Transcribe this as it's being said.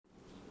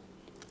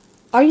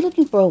Are you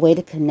looking for a way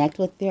to connect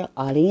with your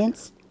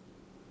audience?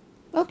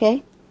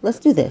 Okay, let's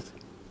do this.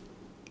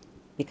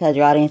 Because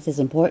your audience is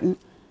important.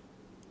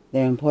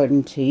 They're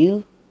important to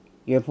you.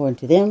 You're important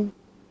to them.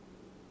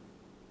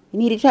 You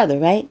need each other,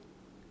 right?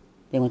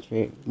 They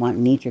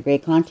need your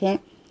great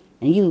content,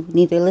 and you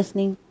need their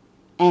listening,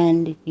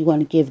 and you want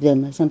to give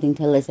them something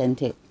to listen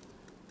to.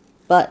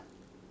 But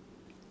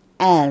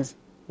as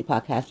the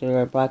podcaster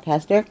or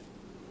broadcaster,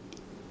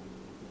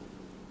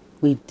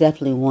 we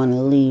definitely want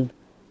to leave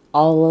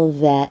all of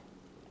that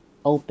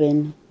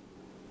open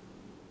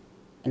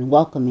and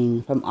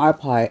welcoming from our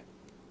part,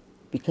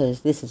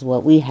 because this is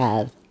what we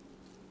have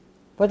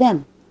for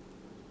them.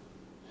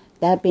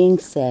 That being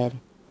said,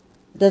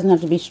 it doesn't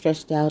have to be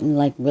stretched out and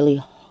like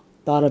really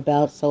thought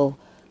about so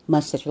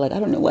much that you're like, I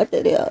don't know what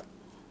to do.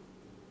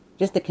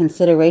 Just the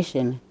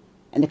consideration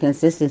and the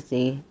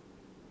consistency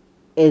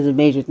is a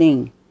major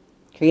thing.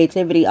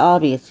 Creativity,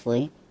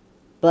 obviously,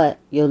 but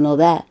you'll know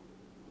that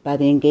by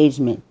the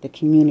engagement, the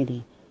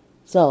community.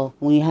 So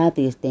when you have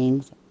these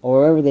things,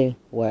 or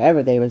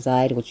wherever they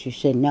reside, which you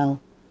should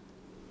know,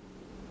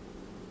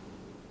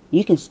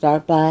 you can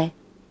start by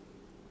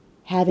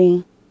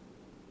having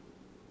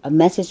a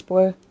message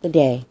for the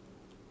day.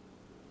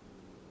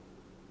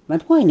 My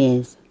point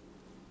is,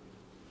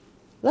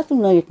 let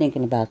them know you're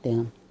thinking about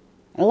them.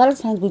 And a lot of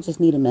times we just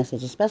need a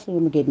message, especially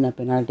when we're getting up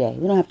in our day.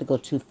 We don't have to go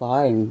too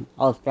far and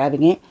all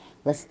extravagant.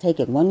 Let's take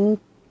it one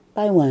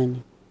by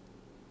one.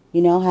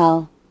 You know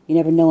how you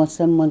never know when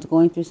someone's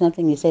going through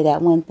something, you say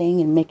that one thing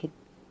and make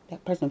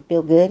that person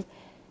feel good?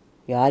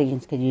 Your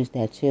audience could use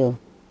that too.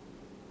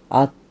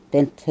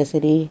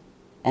 Authenticity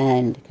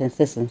and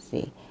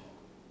consistency.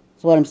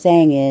 So what I'm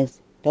saying is,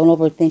 don't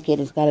overthink it.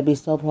 It's got to be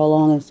so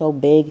prolonged and so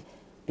big,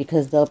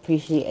 because they'll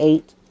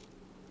appreciate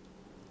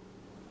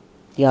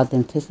the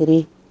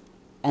authenticity,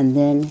 and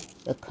then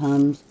it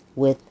comes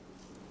with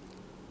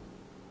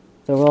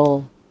the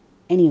role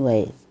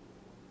anyways,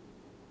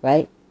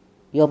 right?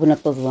 You open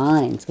up those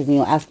lines, because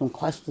you ask them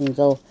questions.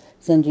 They'll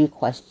send you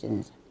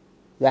questions.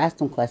 You ask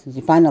them questions.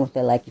 You find out what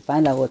they like. You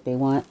find out what they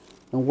want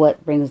and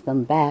what brings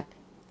them back,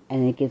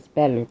 and it gets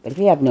better. But if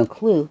you have no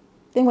clue,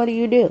 then what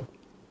do?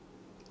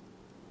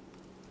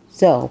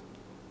 So,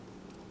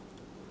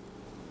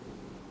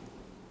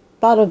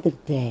 thought of the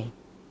day.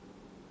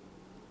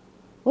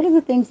 What are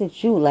the things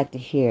that you would like to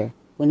hear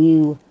when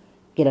you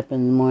get up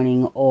in the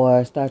morning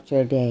or start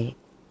your day?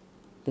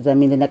 Does that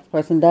mean the next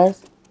person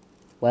does?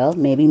 Well,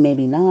 maybe,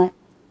 maybe not.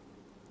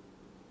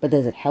 But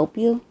does it help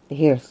you to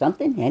hear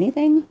something,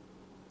 anything?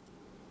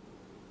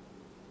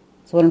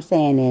 So what I'm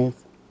saying is,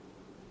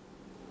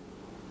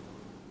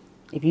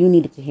 if you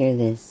needed to hear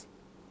this,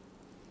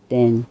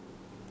 then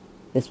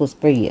this was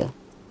for you.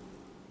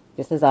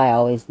 Just as I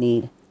always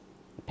need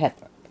a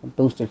pep, a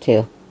booster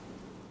too.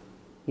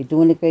 You're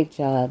doing a great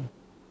job.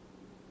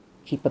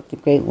 Keep up the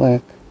great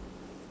work.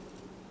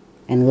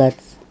 And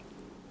let's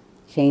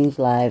change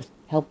lives,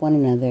 help one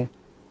another,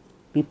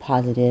 be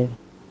positive,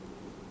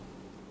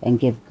 and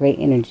give great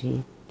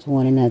energy to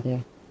one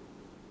another.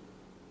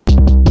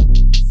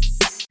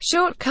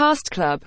 Shortcast Club.